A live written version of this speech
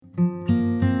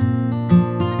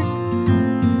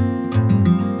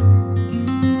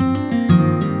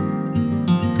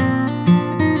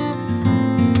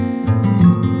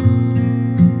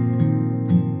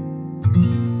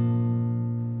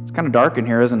of dark in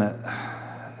here, isn't it?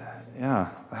 Yeah,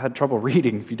 I had trouble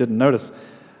reading if you didn't notice.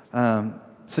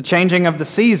 It's the changing of the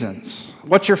seasons.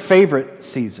 What's your favorite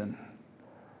season?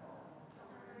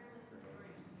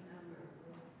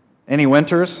 Any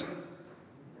winters?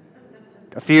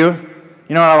 A few?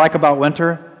 You know what I like about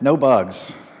winter? No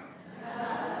bugs.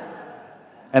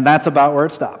 And that's about where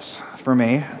it stops for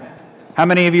me. How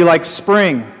many of you like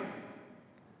spring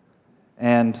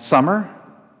and summer?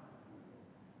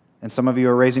 And some of you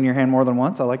are raising your hand more than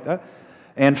once. I like that.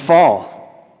 And fall.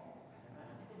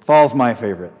 Fall's my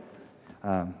favorite.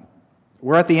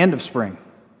 We're at the end of spring.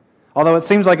 Although it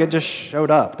seems like it just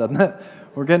showed up, doesn't it?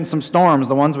 We're getting some storms,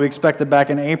 the ones we expected back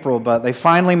in April, but they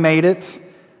finally made it.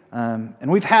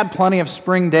 And we've had plenty of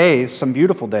spring days, some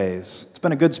beautiful days. It's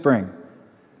been a good spring.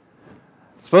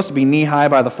 It's supposed to be knee-high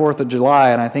by the 4th of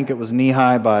July, and I think it was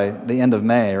knee-high by the end of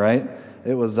May, right?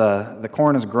 It was, the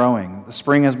corn is growing. The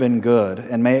spring has been good,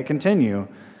 and may it continue.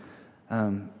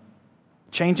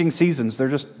 Changing seasons,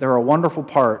 they're a wonderful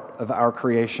part of our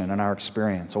creation and our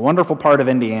experience. A wonderful part of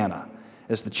Indiana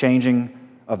is the changing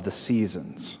of the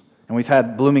seasons. And we've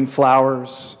had blooming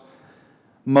flowers,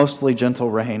 mostly gentle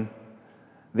rain,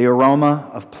 the aroma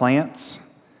of plants,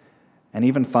 and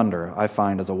even thunder, I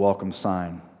find, as a welcome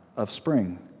sign of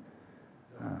spring.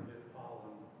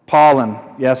 Pollen,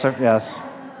 yes.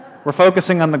 We're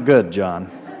focusing on the good,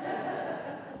 John.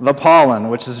 The pollen,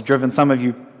 which has driven some of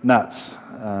you nuts.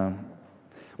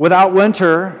 Without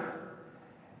winter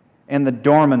and the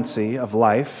dormancy of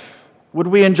life, would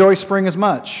we enjoy spring as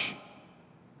much?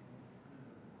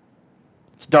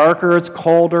 It's darker, it's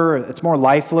colder, it's more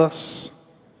lifeless,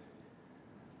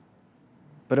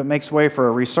 but it makes way for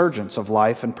a resurgence of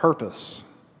life and purpose.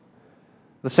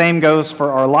 The same goes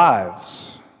for our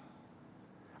lives.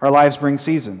 Our lives bring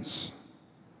seasons.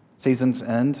 Seasons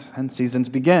end and seasons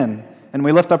begin. And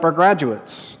we lift up our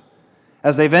graduates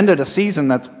as they've ended a season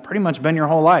that's pretty much been your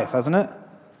whole life, hasn't it?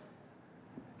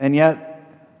 And yet,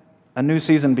 a new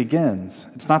season begins.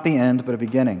 It's not the end, but a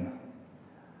beginning.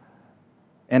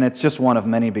 And it's just one of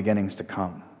many beginnings to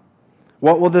come.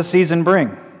 What will this season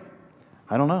bring?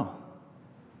 I don't know.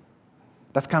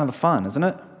 That's kind of the fun, isn't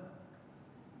it?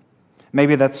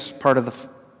 Maybe that's part of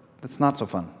that's not so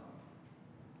fun.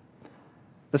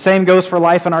 The same goes for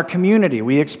life in our community.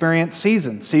 We experience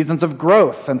seasons of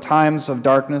growth and times of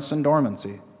darkness and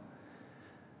dormancy.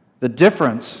 The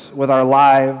difference with our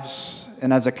lives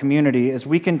and as a community is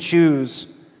we can choose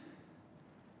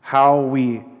how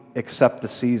we accept the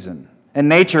season. In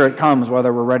nature, it comes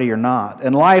whether we're ready or not.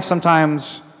 In life,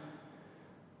 sometimes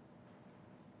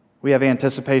we have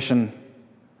anticipation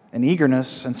and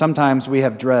eagerness, and sometimes we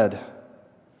have dread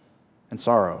and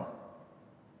sorrow.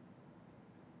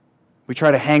 We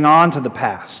try to hang on to the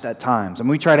past at times, and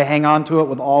we try to hang on to it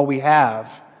with all we have,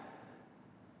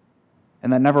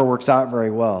 and that never works out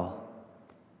very well.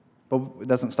 But it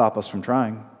doesn't stop us from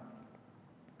trying.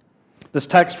 This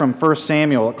text from 1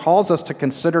 Samuel, it calls us to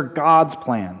consider God's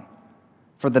plan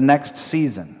for the next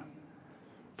season,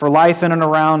 for life in and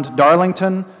around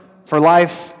Darlington, for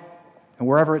life and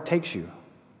wherever it takes you.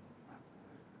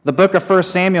 The book of 1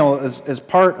 Samuel is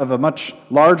part of a much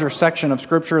larger section of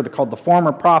Scripture called the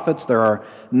Former Prophets. There are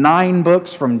 9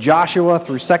 books from Joshua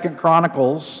through 2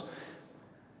 Chronicles,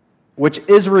 which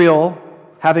Israel,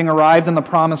 having arrived in the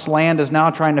Promised Land, is now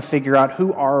trying to figure out,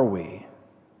 who are we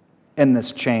in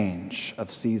this change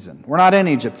of season? We're not in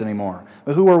Egypt anymore,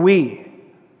 but who are we?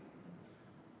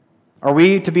 Are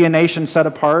we to be a nation set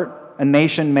apart, a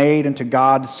nation made into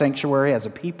God's sanctuary as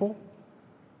a people?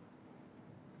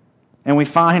 And we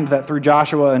find that through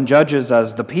Joshua and Judges,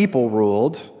 as the people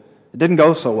ruled, it didn't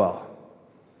go so well.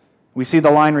 We see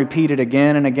the line repeated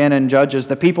again and again in Judges.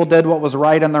 The people did what was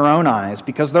right in their own eyes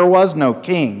because there was no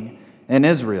king in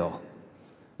Israel.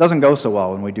 It doesn't go so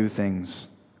well when we do things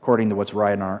according to what's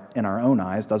right in our own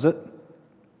eyes, does it?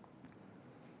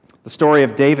 The story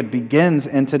of David begins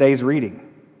in today's reading.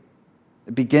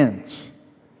 It begins.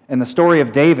 And the story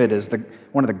of David is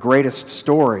one of the greatest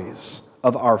stories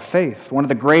of our faith. One of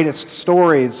the greatest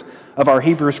stories of our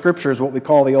Hebrew Scriptures, what we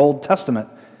call the Old Testament.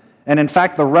 And in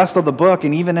fact, the rest of the book,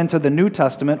 and even into the New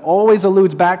Testament, always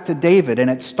alludes back to David, and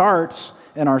it starts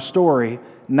in our story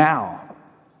now.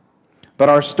 But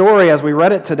our story, as we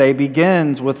read it today,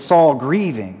 begins with Saul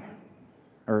grieving,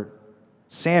 or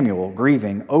Samuel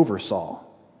grieving over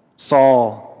Saul.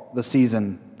 Saul, the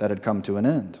season that had come to an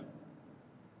end.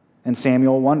 And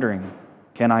Samuel wondering,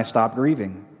 can I stop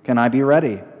grieving? Can I be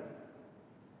ready?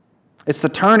 It's the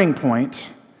turning point,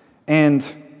 and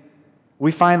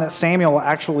we find that Samuel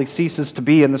actually ceases to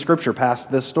be in the Scripture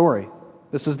past this story.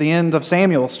 This is the end of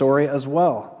Samuel's story as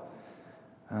well.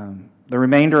 The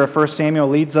remainder of 1 Samuel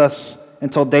leads us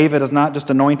until David is not just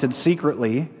anointed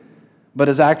secretly, but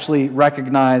is actually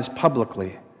recognized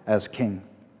publicly as king.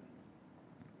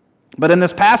 But in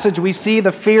this passage, we see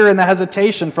the fear and the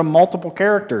hesitation from multiple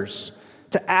characters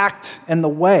to act in the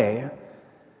way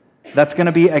that's going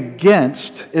to be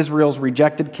against Israel's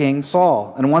rejected king,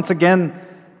 Saul. And once again,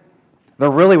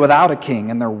 they're really without a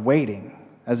king, and they're waiting,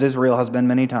 as Israel has been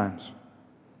many times.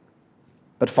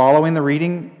 But following the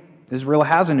reading, Israel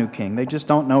has a new king. They just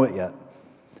don't know it yet.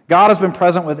 God has been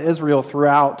present with Israel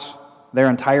throughout their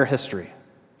entire history.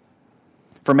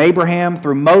 From Abraham,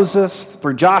 through Moses,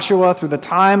 through Joshua, through the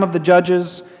time of the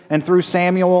judges, and through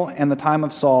Samuel and the time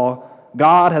of Saul,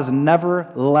 God has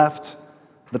never left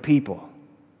the people,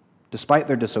 despite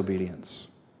their disobedience,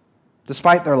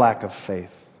 despite their lack of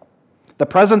faith. The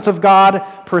presence of God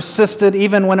persisted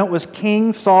even when it was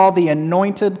King Saul, the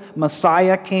anointed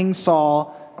Messiah, King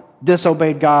Saul,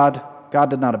 disobeyed God. God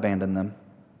did not abandon them,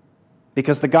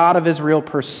 because the God of Israel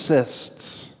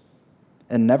persists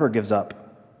and never gives up.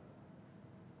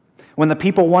 When the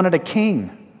people wanted a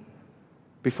king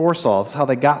before Saul, that's how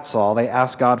they got Saul. They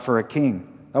asked God for a king.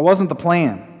 That wasn't the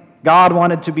plan. God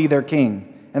wanted to be their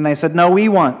king. And they said, no, we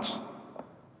want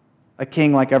a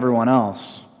king like everyone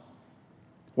else.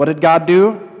 What did God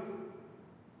do?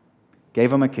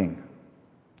 Gave them a king.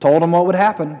 Told them what would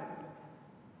happen,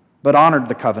 but honored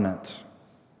the covenant.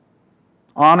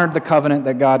 Honored the covenant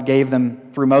that God gave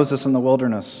them through Moses in the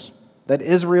wilderness, that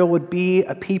Israel would be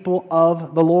a people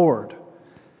of the Lord.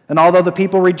 And although the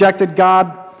people rejected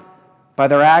God by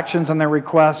their actions and their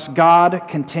requests, God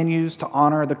continues to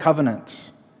honor the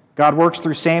covenant. God works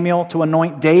through Samuel to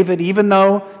anoint David, even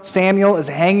though Samuel is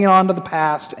hanging on to the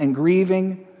past and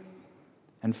grieving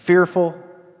and fearful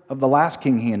of the last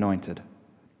king he anointed.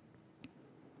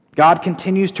 God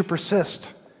continues to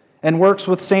persist and works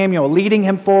with Samuel, leading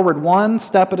him forward one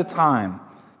step at a time.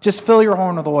 Just fill your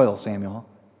horn with oil, Samuel.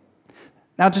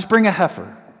 Now just bring a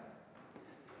heifer.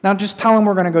 Now just tell him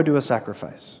we're going to go do a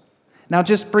sacrifice. Now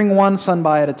just bring one son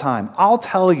by at a time. I'll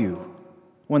tell you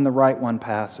when the right one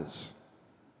passes.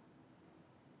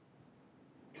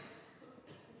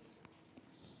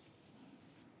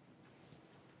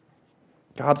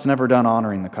 God's never done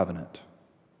honoring the covenant.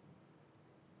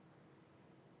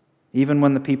 Even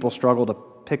when the people struggle to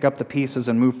pick up the pieces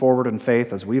and move forward in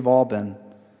faith, as we've all been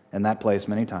in that place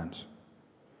many times.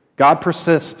 God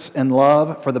persists in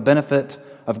love for the benefit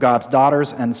of God's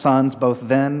daughters and sons, both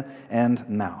then and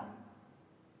now.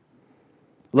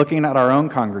 Looking at our own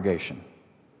congregation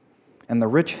and the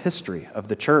rich history of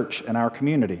the church and our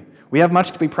community, we have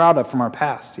much to be proud of from our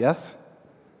past, yes?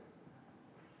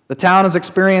 The town has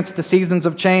experienced the seasons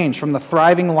of change, from the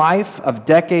thriving life of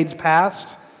decades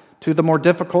past to the more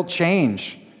difficult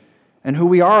change in who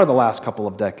we are the last couple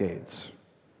of decades,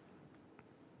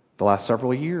 the last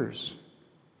several years.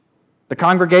 The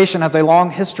congregation has a long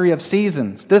history of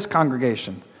seasons. This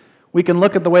congregation, we can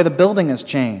look at the way the building has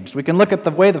changed. We can look at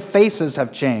the way the faces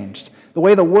have changed, the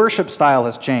way the worship style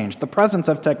has changed. The presence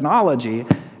of technology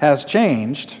has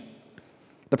changed.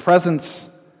 The presence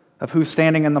of who's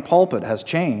standing in the pulpit has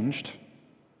changed.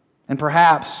 And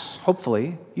perhaps,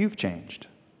 hopefully, you've changed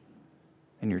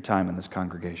in your time in this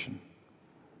congregation.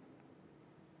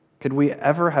 Could we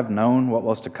ever have known what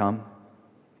was to come?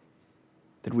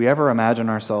 Did we ever imagine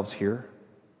ourselves here?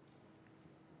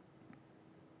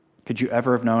 Could you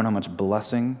ever have known how much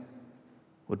blessing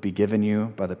would be given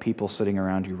you by the people sitting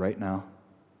around you right now?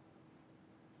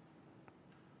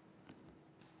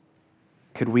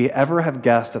 Could we ever have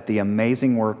guessed at the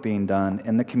amazing work being done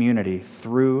in the community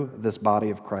through this body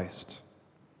of Christ?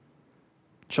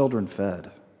 Children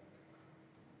fed.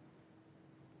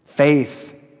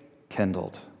 Faith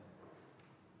kindled.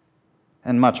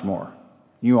 And much more.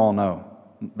 You all know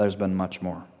there's been much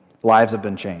more. Lives have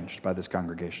been changed by this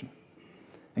congregation,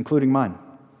 including mine.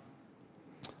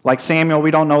 Like Samuel, we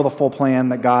don't know the full plan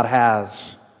that God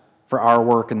has for our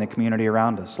work in the community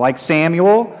around us. Like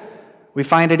Samuel, we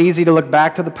find it easy to look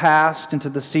back to the past and to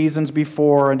the seasons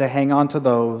before and to hang on to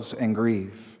those and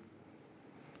grieve.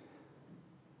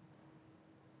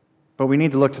 But we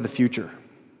need to look to the future.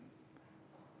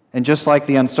 And just like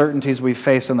the uncertainties we've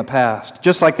faced in the past,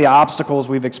 just like the obstacles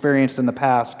we've experienced in the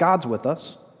past, God's with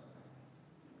us.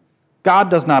 God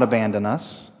does not abandon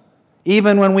us.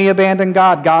 Even when we abandon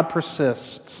God, God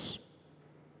persists.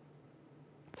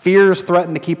 Fears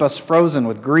threaten to keep us frozen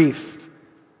with grief,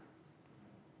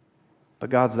 but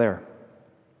God's there.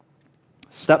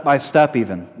 Step by step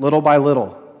even, little by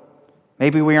little.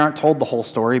 Maybe we aren't told the whole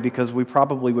story because we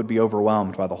probably would be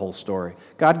overwhelmed by the whole story.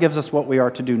 God gives us what we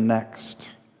are to do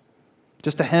next.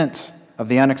 Just a hint of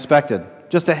the unexpected.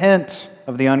 Just a hint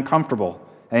of the uncomfortable.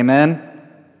 Amen?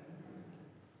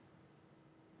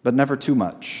 but never too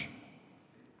much.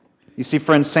 You see,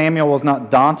 friends, Samuel was not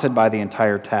daunted by the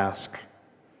entire task,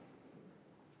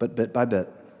 but bit by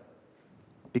bit,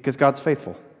 because God's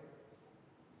faithful.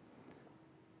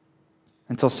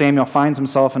 Until Samuel finds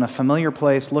himself in a familiar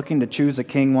place looking to choose a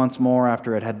king once more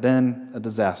after it had been a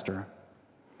disaster.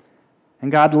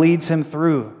 And God leads him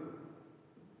through,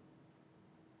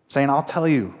 saying, I'll tell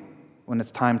you when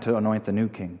it's time to anoint the new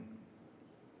king.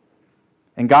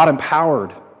 And God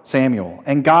empowered Samuel,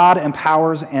 and God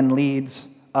empowers and leads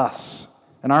us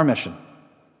in our mission,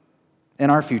 in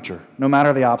our future, no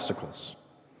matter the obstacles.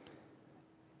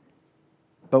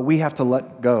 But we have to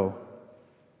let go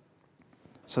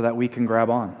so that we can grab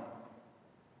on.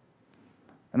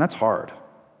 And that's hard.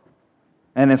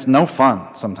 And it's no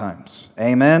fun sometimes.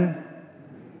 Amen?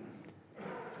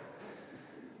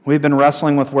 We've been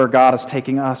wrestling with where God is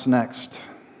taking us next.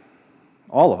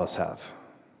 All of us have.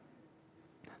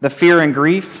 The fear and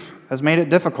grief has made it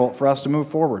difficult for us to move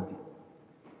forward.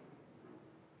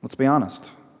 Let's be honest.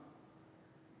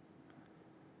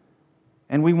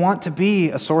 And we want to be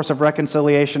a source of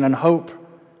reconciliation and hope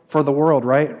for the world,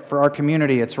 right? For our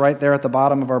community. It's right there at the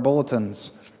bottom of our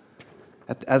bulletins.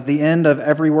 As the end of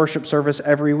every worship service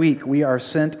every week, we are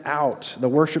sent out. The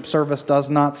worship service does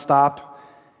not stop.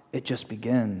 It just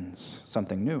begins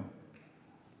something new.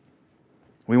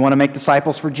 We want to make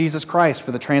disciples for Jesus Christ,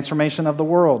 for the transformation of the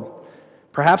world.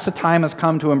 Perhaps the time has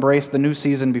come to embrace the new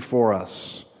season before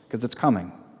us, because it's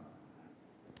coming.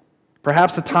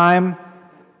 Perhaps the time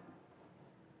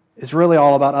is really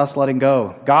all about us letting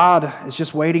go. God is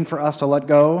just waiting for us to let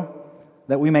go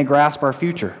that we may grasp our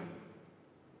future.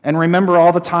 And remember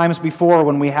all the times before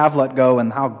when we have let go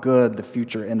and how good the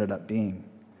future ended up being.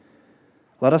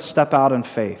 Let us step out in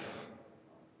faith,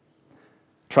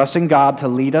 trusting God to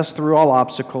lead us through all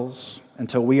obstacles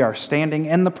until we are standing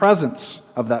in the presence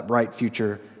of that bright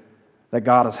future that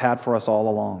God has had for us all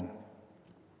along.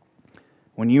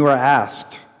 When you are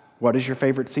asked, what is your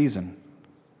favorite season?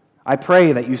 I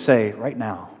pray that you say, right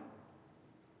now.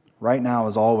 Right now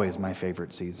is always my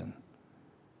favorite season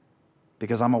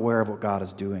because I'm aware of what God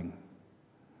is doing.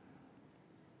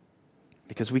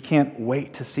 Because we can't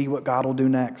wait to see what God will do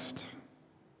next.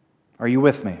 Are you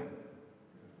with me?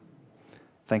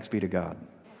 Thanks be to God.